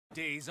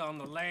Days on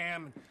the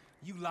lam, and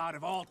you lot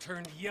have all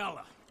turned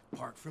yellow.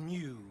 Apart from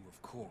you,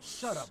 of course.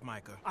 Shut up,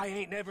 Micah. I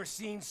ain't never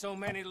seen so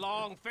many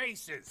long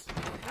faces.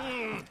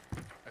 I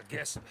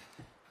guess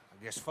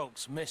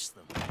folks miss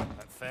them.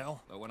 That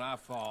fell. But when I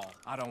fall,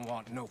 I don't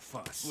want no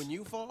fuss. When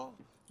you fall,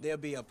 there'll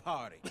be a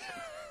party.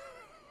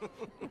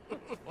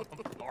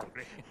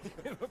 Party?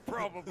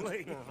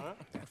 Probably.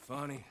 That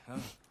funny, huh?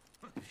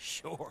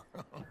 Sure.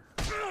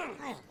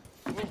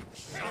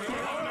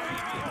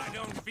 I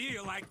don't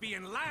feel like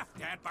being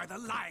laughed at by the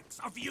likes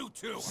of you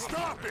two.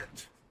 Stop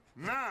it!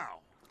 Now!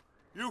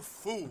 You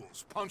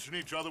fools punching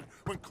each other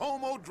when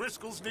Colm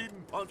O'Driscoll's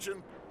needing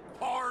punching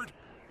hard.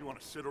 You want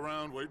to sit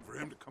around waiting for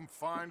him to come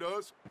find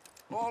us?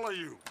 All of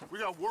you, we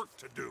got work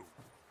to do.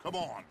 Come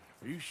on.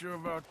 Are you sure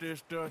about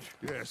this, Dutch?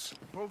 Yes.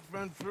 Folks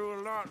been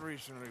through a lot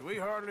recently. We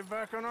hardly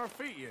back on our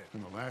feet yet.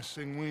 And the last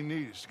thing we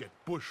need is to get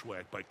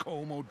bushwhacked by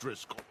Colm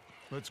O'Driscoll.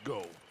 Let's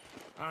go.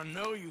 I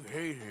know you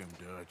hate him,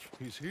 Dutch.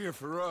 He's here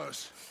for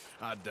us.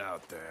 I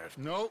doubt that.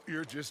 No,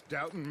 you're just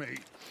doubting me.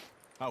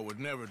 I would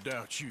never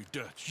doubt you,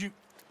 Dutch.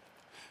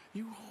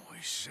 You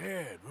always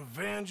said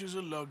revenge is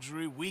a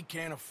luxury we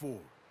can't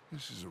afford.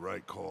 This is the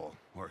right call,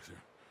 Arthur.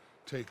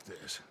 Take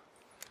this.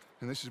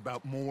 And this is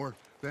about more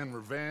than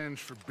revenge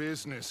for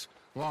business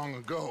long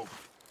ago.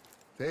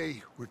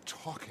 They were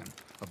talking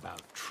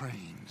about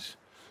trains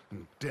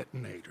and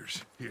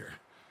detonators here.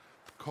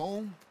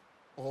 Colm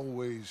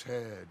always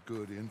had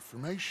good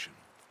information.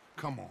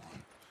 Come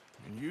on.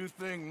 And you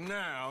think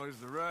now is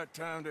the right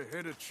time to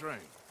hit a train?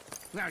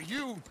 Now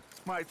you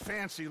might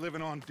fancy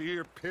living on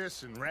deer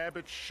piss and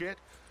rabbit shit.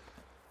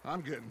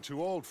 I'm getting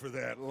too old for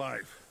that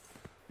life.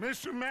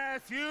 Mr.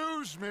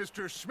 Matthews,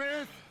 Mr.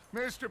 Smith,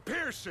 Mr.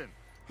 Pearson,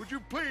 would you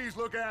please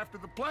look after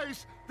the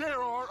place?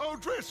 There are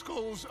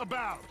O'Driscolls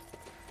about.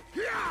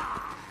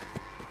 Yeah!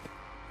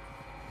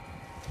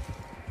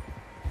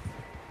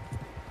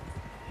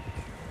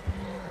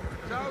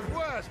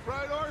 Southwest,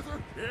 right,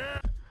 Arthur?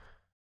 Yeah.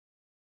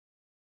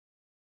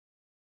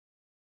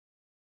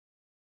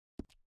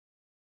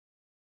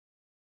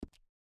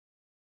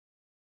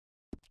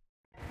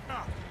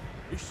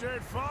 He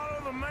said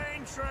follow the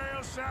main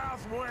trail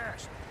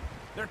southwest.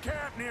 They're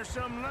camped near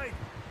some lake.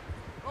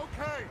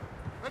 Okay,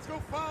 let's go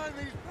find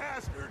these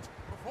bastards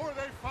before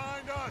they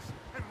find us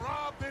and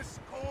rob this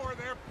core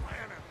they're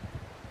planning.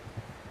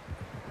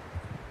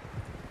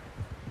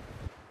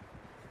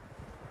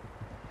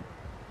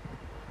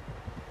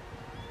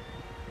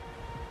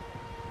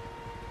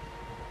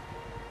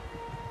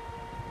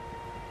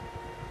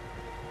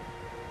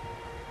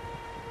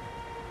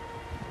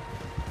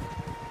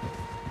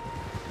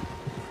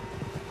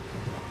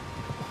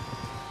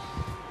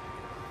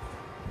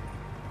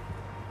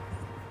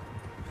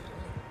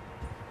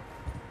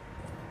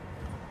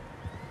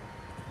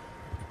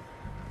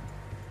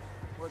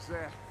 What's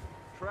that?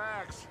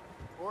 Tracks.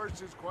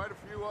 Horses, quite a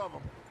few of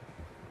them.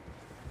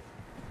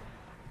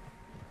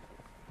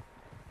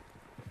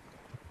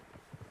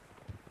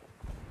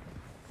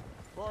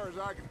 As far as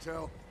I can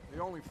tell, the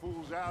only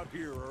fools out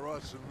here are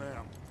us and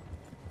them.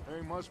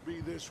 They must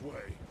be this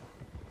way.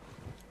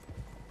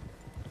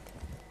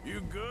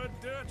 You good,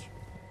 Dutch?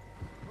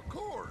 Of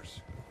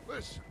course.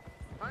 Listen,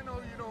 I know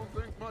you don't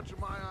think much of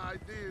my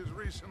ideas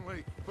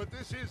recently, but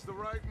this is the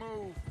right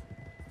move.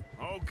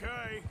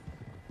 Okay.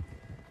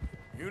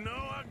 You know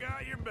I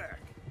got your back.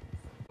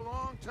 A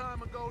long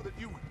time ago that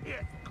you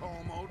hit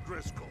Colm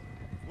O'Driscoll.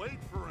 Wait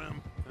for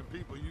him, and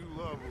people you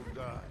love will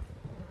die.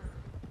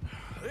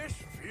 This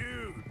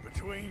feud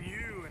between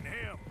you and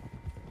him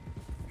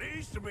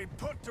needs to be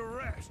put to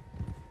rest,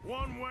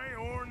 one way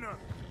or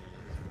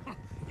another.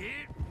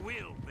 It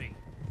will be.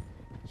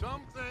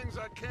 Some things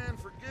I can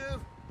forgive,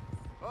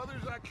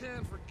 others I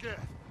can't forget.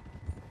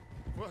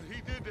 What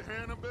he did to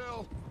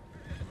Annabelle,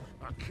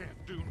 I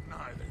can't do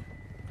neither.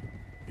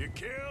 You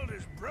killed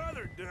his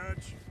brother,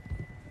 Dutch.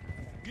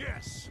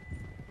 Yes,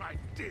 I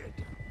did.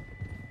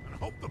 And I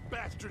hope the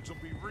bastards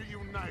will be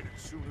reunited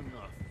soon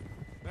enough.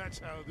 That's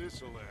how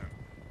this'll end.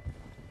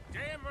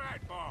 Damn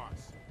right,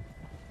 boss.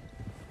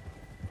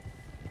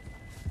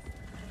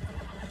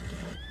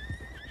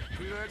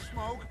 See that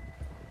smoke?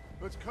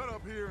 Let's cut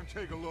up here and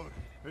take a look.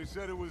 They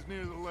said it was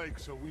near the lake,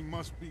 so we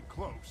must be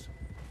close.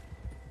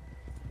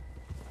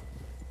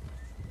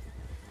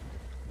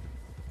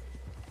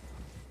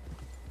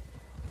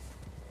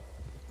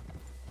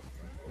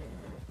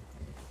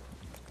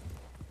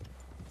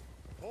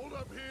 Hold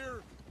up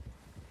here!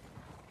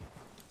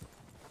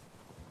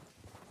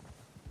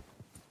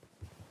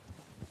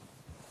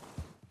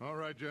 All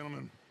right,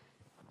 gentlemen.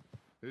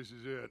 This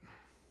is it.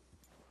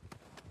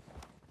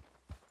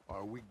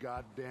 Are we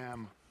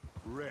goddamn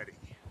ready?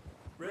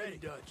 Ready,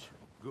 Dutch.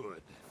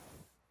 Good.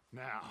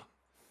 Now,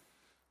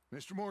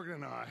 Mr. Morgan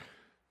and I,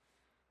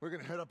 we're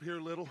gonna head up here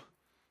a little,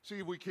 see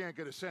if we can't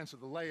get a sense of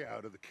the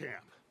layout of the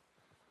camp.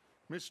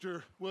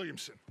 Mr.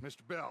 Williamson, Mr.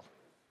 Bell,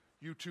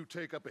 you two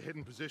take up a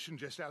hidden position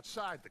just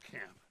outside the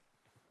camp.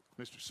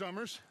 Mr.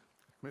 Summers,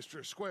 Mr.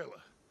 Escuela,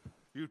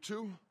 you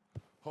two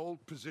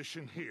hold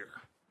position here.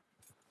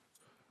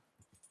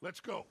 Let's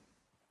go.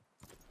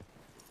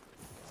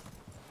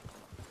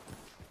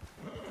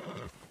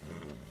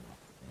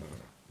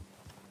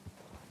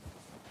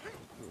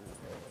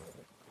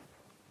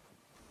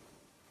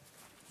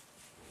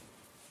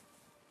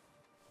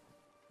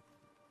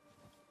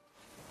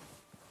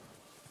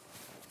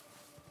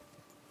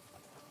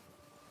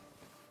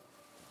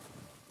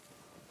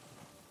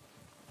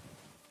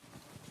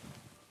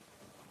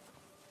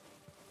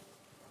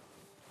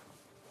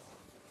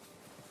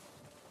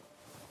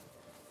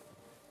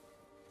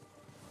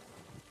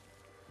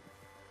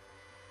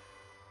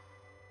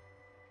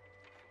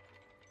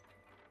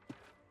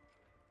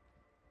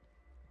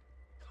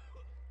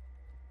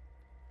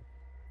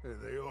 There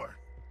they are.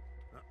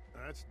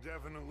 That's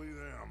definitely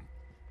them.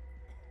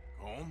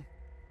 Home?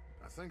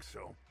 I think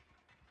so.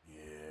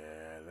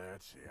 Yeah,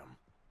 that's him.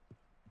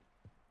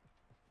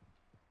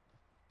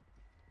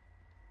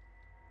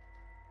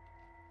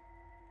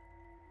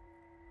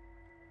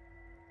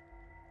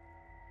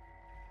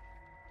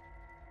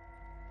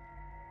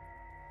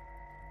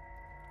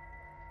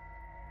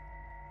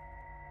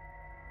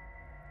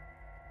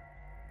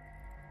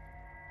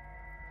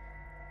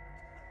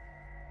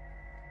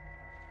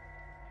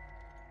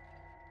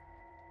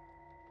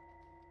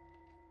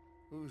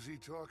 Who's he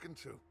talking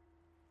to?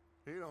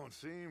 He don't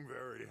seem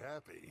very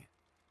happy.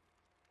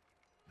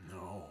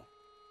 No.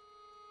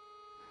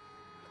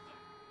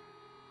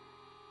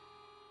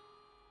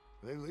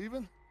 They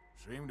leaving?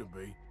 Seem to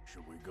be.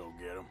 Should we go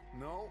get him?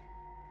 No.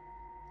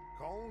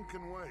 Colm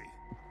can wait.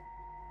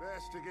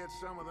 Best to get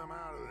some of them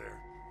out of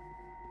there.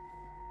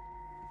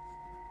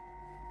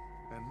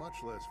 And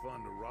much less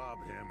fun to rob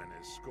him and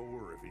his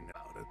score if he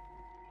knowed it.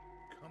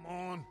 Come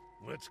on,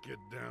 let's get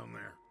down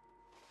there.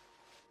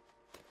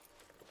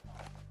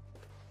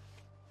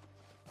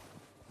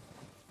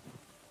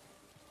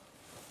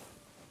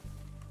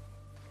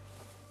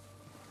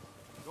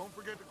 Don't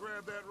forget to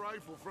grab that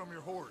rifle from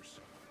your horse.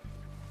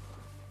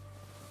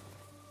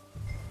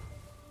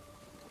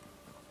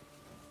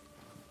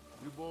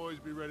 You boys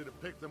be ready to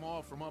pick them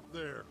off from up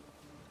there.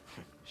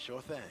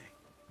 Sure thing.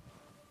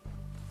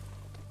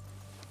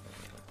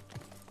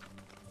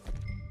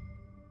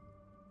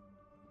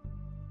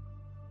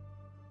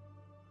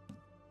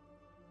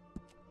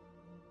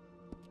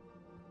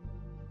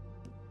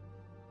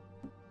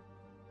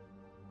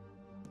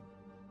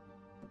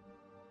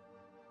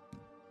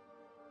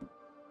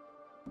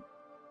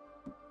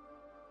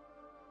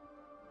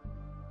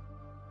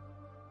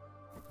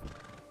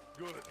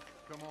 Good.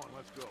 Come on,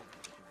 let's go.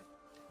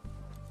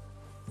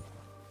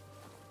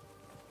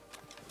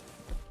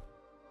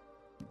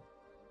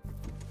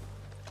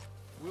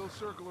 We'll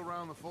circle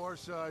around the far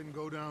side and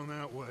go down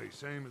that way,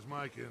 same as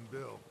Micah and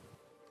Bill.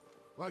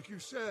 Like you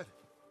said,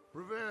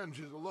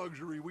 revenge is a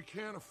luxury we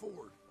can't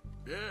afford.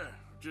 Yeah,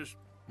 just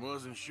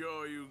wasn't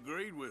sure you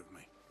agreed with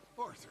me.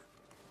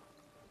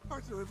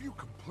 Arthur, have you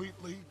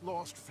completely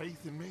lost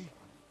faith in me?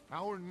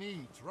 Our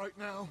needs right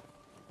now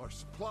are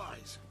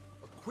supplies,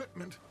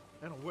 equipment,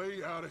 and a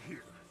way out of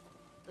here.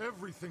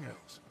 Everything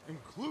else,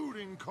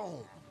 including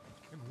Colm,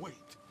 can wait.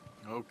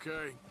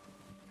 Okay.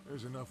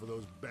 There's enough of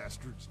those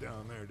bastards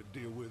down there to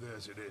deal with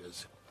as it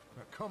is.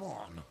 Now, come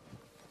on.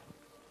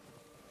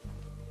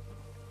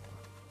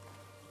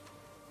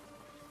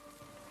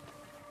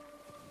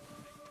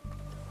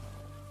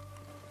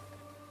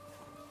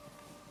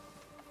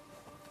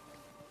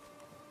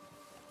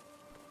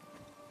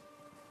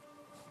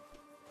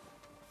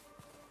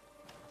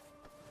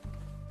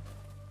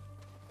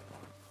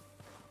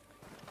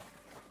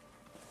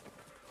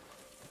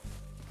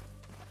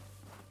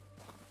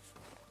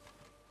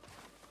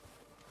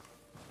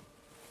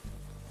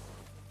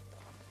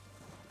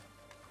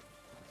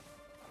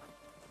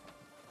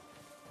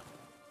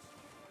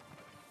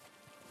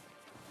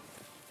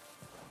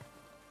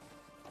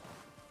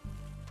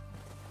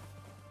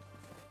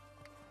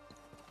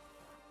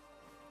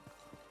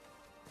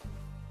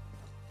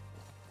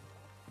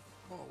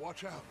 Oh,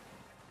 watch out.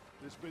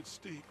 This bit's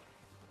steep.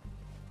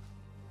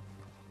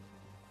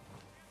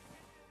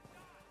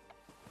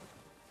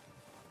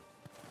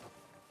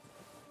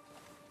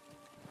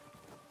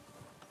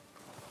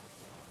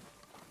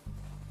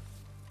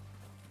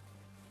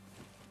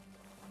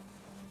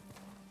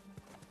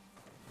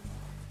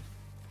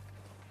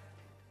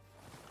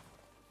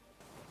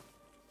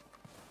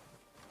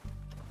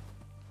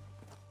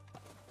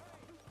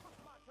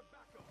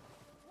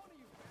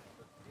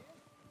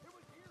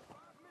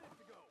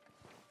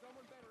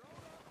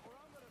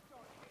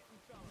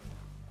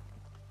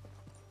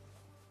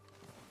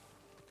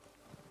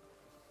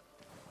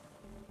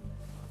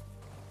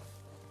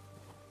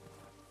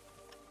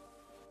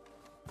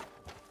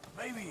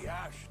 Maybe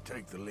I should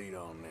take the lead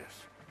on this.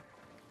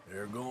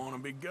 They're going to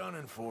be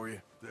gunning for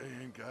you. They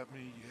ain't got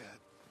me yet.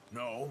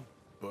 No,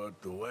 but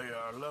the way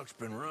our luck's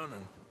been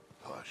running...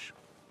 Hush.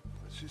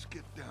 Let's just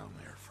get down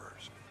there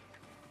first.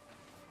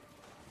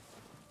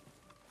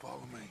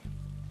 Follow me.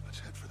 Let's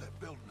head for that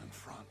building in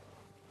front.